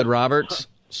Scott? I'm good, Robert.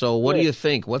 So what do you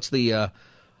think? What's the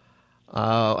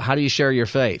how do you share your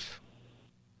faith?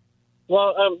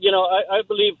 Well, I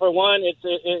believe for one, it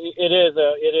is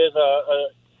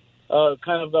a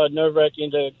kind of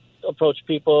nerve-wracking to approach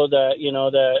people that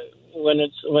when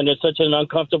it's such an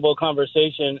uncomfortable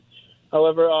conversation.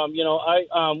 However, I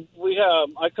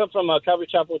come from Calvary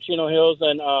Chapel, Chino Hills,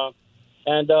 and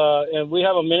we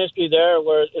have a ministry there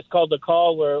where it's called The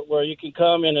Call, where you can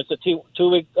come and it's a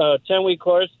 2-week, 10-week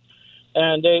course,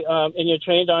 and and you're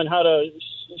trained on how to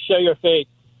share your faith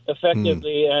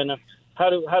effectively and how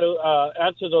to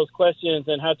answer those questions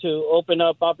and how to open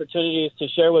up opportunities to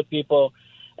share with people.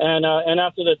 And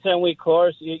after the 10-week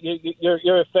course,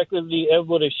 you're effectively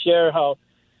able to share how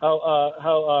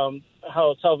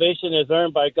salvation is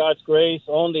earned by God's grace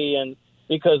only, and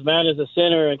because man is a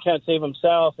sinner and can't save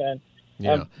himself. God.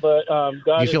 You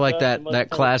feel like that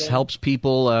class helps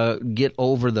people get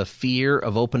over the fear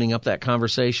of opening up that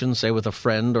conversation, say with a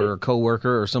friend or a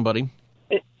coworker or somebody?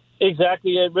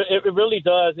 Exactly. It really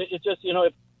does. It just,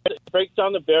 it breaks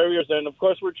down the barriers. And, of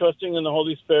course, we're trusting in the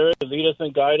Holy Spirit to lead us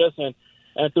and guide us and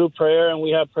through prayer. And we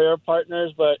have prayer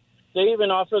partners. But they even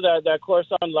offer that course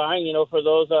online, for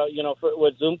those,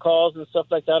 with Zoom calls and stuff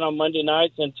like that on Monday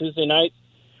nights and Tuesday nights.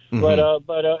 Mm-hmm.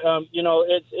 But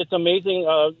it's amazing,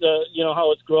 how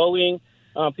it's growing.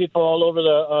 People all over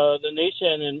the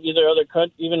nation and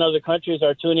even other countries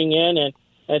are tuning in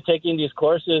and taking these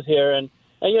courses here.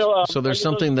 So there's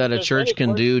something that a church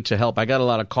can do to help. I got a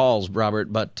lot of calls,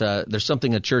 Robert, but there's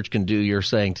something a church can do, you're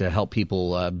saying, to help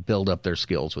people build up their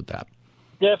skills with that.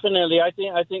 Definitely. I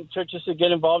think churches should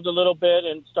get involved a little bit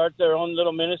and start their own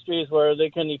little ministries where they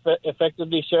can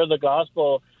effectively share the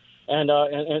gospel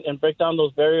and break down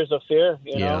those barriers of fear.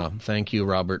 You know? Thank you,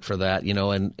 Robert, for that.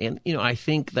 And I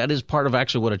think that is part of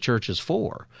actually what a church is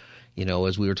for.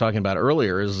 As we were talking about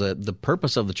earlier, is that the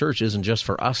purpose of the church isn't just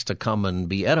for us to come and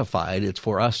be edified. It's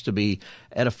for us to be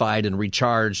edified and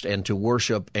recharged and to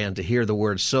worship and to hear the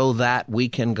word so that we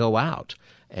can go out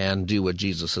and do what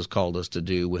Jesus has called us to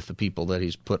do with the people that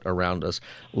he's put around us.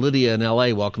 Lydia in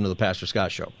L.A., welcome to the Pastor Scott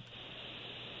Show.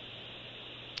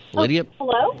 Lydia?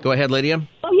 Hello? Go ahead, Lydia.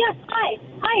 Oh, yes. Hi.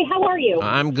 Hi, how are you?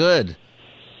 I'm good.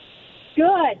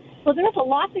 Good. Well, there's a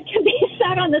lot that can be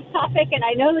said on this topic, and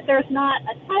I know that there's not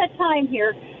a ton of time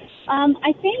here.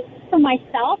 I think for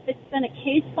myself, it's been a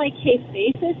case-by-case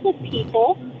basis with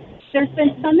people. There's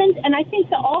been some, and I think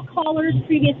that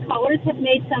previous callers have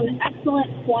made some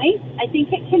excellent points. I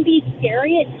think it can be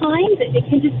scary at times. It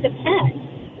can just depend.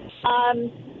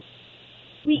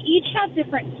 We each have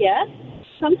different gifts.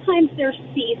 Sometimes there's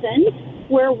seasons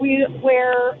where we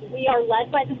are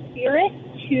led by the Spirit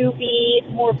to be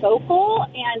more vocal,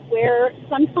 and where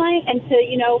sometimes, and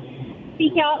to,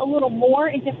 speak out a little more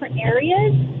in different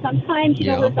areas. Sometimes,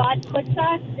 where God puts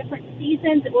us, different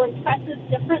seasons, or impresses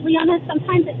differently on us.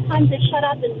 Sometimes it's time to shut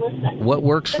up and listen. What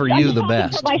works for you the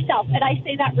best? For myself, and I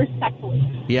say that respectfully.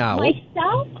 Yeah.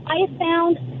 Myself, I have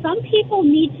found some people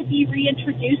need to be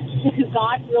reintroduced to who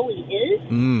God really is.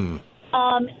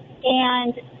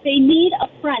 And they need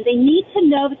a friend. They need to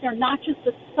know that they're not just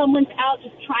someone's out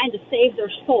just trying to save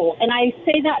their soul. And I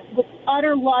say that with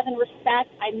utter love and respect.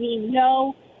 I mean,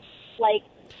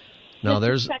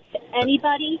 there's to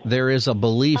anybody. There is a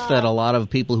belief that a lot of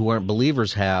people who aren't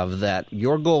believers have, that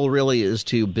your goal really is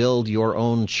to build your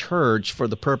own church for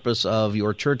the purpose of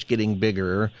your church getting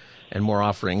bigger and more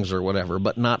offerings or whatever,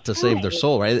 but not to save their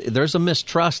soul, right? There's a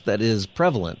mistrust that is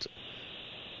prevalent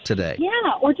today. Yeah,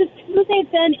 or just who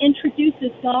they've been introduced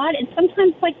as God, and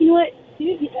sometimes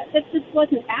dude, this just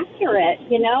wasn't accurate,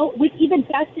 with even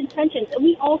best intentions, and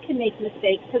we all can make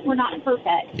mistakes because we're not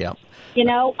perfect. Yeah.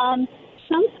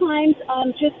 Sometimes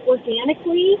just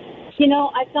organically,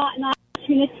 I've gotten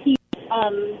opportunities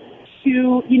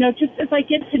to, just as I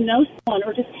get to know someone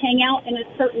or just hang out in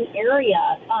a certain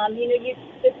area,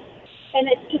 and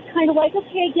it's just kind of like,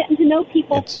 okay, getting to know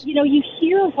people, you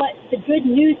hear what the good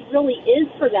news really is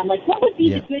for them. Like, what would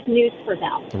be the good news for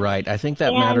them? Right. I think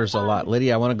that matters a lot.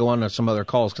 Lydia, I want to go on to some other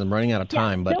calls because I'm running out of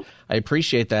time, but I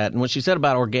appreciate that. And what she said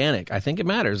about organic, I think it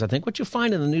matters. I think what you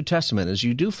find in the New Testament is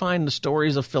you do find the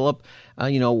stories of Philip,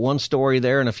 one story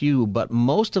there and a few, but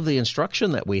most of the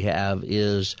instruction that we have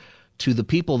is to the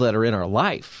people that are in our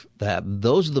life, that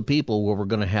those are the people where we're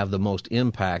going to have the most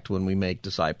impact when we make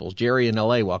disciples. Jerry in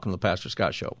L.A., welcome to the Pastor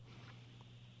Scott Show.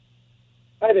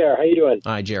 Hi there. How you doing?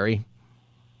 Hi, Jerry.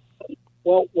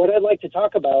 Well, what I'd like to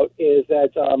talk about is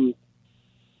that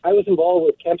I was involved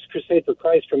with Campus Crusade for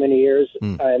Christ for many years,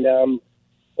 and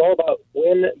all about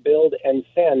win, build, and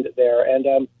send there.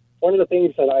 And one of the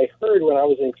things that I heard when I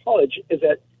was in college is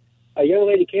that a young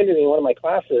lady came to me in one of my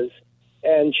classes,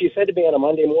 and she said to me on a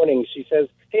Monday morning, she says,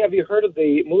 "Hey, have you heard of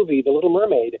the movie The Little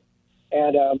Mermaid?"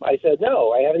 And I said,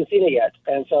 "No, I haven't seen it yet."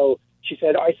 And so she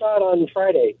said, "I saw it on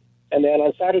Friday, and then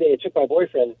on Saturday I took my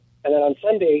boyfriend, and then on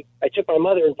Sunday I took my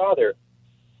mother and father,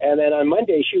 and then on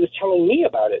Monday she was telling me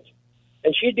about it."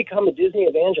 And she had become a Disney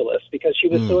evangelist because she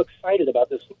was so excited about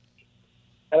this movie.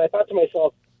 And I thought to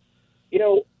myself,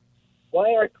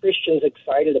 why aren't Christians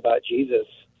excited about Jesus?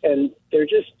 And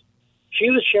she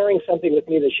was sharing something with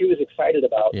me that she was excited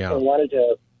about and wanted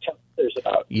to tell others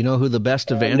about. You know who the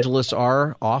best evangelists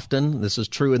are often? This is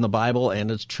true in the Bible, and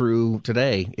it's true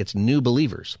today. It's new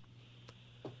believers.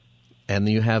 And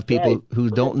you have people who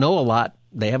don't know a lot.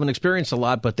 They haven't experienced a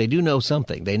lot, but they do know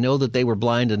something. They know that they were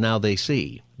blind and now they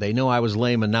see. They know I was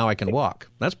lame and now I can walk.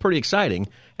 That's pretty exciting,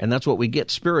 and that's what we get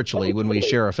spiritually when we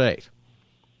share our faith.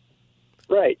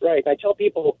 Right. I tell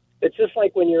people, it's just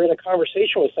like when you're in a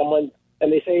conversation with someone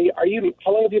and they say,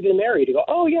 how long have you been married? You go,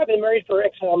 "Oh, yeah, I've been married for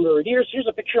X number of years. Here's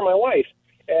a picture of my wife."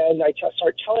 And I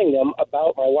start telling them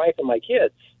about my wife and my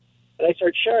kids. And I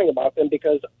start sharing about them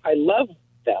because I love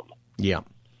them. Yeah.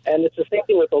 And it's the same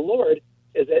thing with the Lord,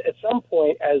 is that at some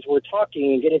point as we're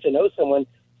talking and getting to know someone,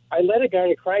 I led a guy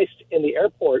to Christ in the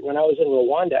airport when I was in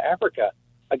Rwanda, Africa.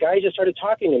 A guy just started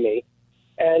talking to me.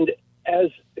 And as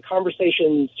the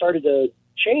conversation started to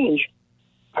change,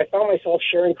 I found myself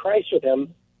sharing Christ with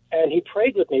him. And he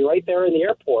prayed with me right there in the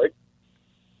airport.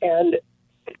 And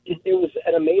it was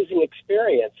an amazing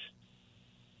experience.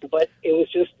 But it was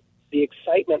just the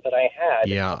excitement that I had.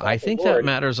 Yeah, I think that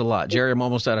matters a lot. Jerry, I'm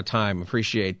almost out of time.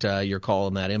 Appreciate your call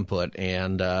and that input.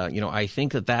 And, I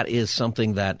think that is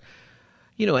something that,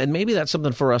 and maybe that's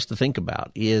something for us to think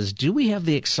about is, do we have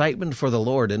the excitement for the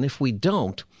Lord? And if we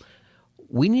don't,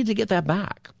 we need to get that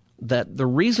back. That the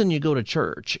reason you go to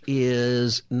church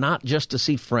is not just to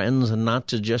see friends and not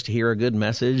to just hear a good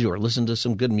message or listen to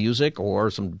some good music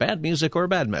or some bad music or a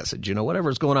bad message,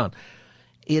 whatever's going on.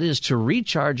 It is to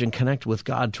recharge and connect with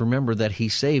God, to remember that he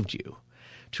saved you,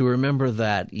 to remember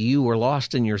that you were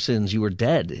lost in your sins, you were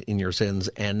dead in your sins,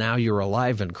 and now you're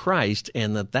alive in Christ,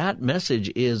 and that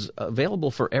message is available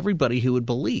for everybody who would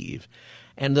believe.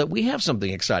 And that we have something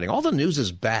exciting. All the news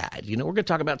is bad. We're going to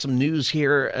talk about some news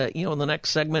here, in the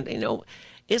next segment.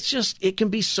 It's just, it can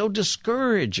be so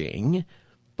discouraging,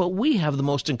 but we have the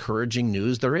most encouraging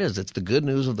news there is. It's the good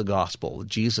news of the gospel, that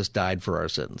Jesus died for our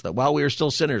sins, that while we are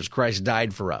still sinners, Christ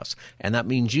died for us. And that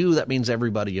means you, that means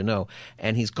everybody you know.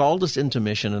 And he's called us into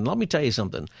mission. And let me tell you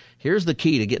something. Here's the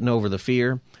key to getting over the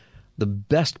fear. The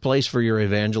best place for your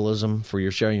evangelism, for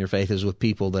your sharing your faith, is with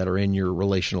people that are in your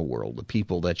relational world, the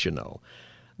people that you know.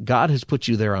 God has put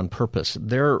you there on purpose.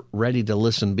 They're ready to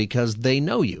listen because they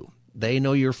know you. They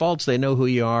know your faults. They know who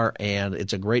you are. And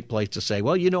it's a great place to say,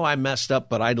 well, I messed up,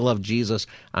 but I love Jesus.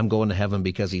 I'm going to heaven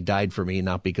because he died for me,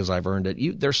 not because I've earned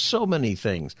it. There's so many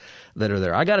things that are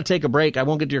there. I got to take a break. I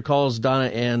won't get to your calls, Donna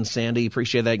and Sandy.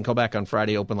 Appreciate that. You can call back on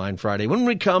Friday, Open Line Friday. When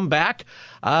we come back,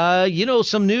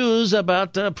 some news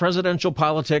about presidential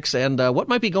politics and what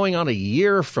might be going on a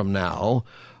year from now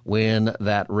when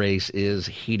that race is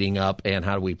heating up, and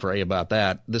how do we pray about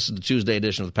that? This is the Tuesday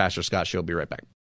edition of the Pastor Scott Show. Be right back.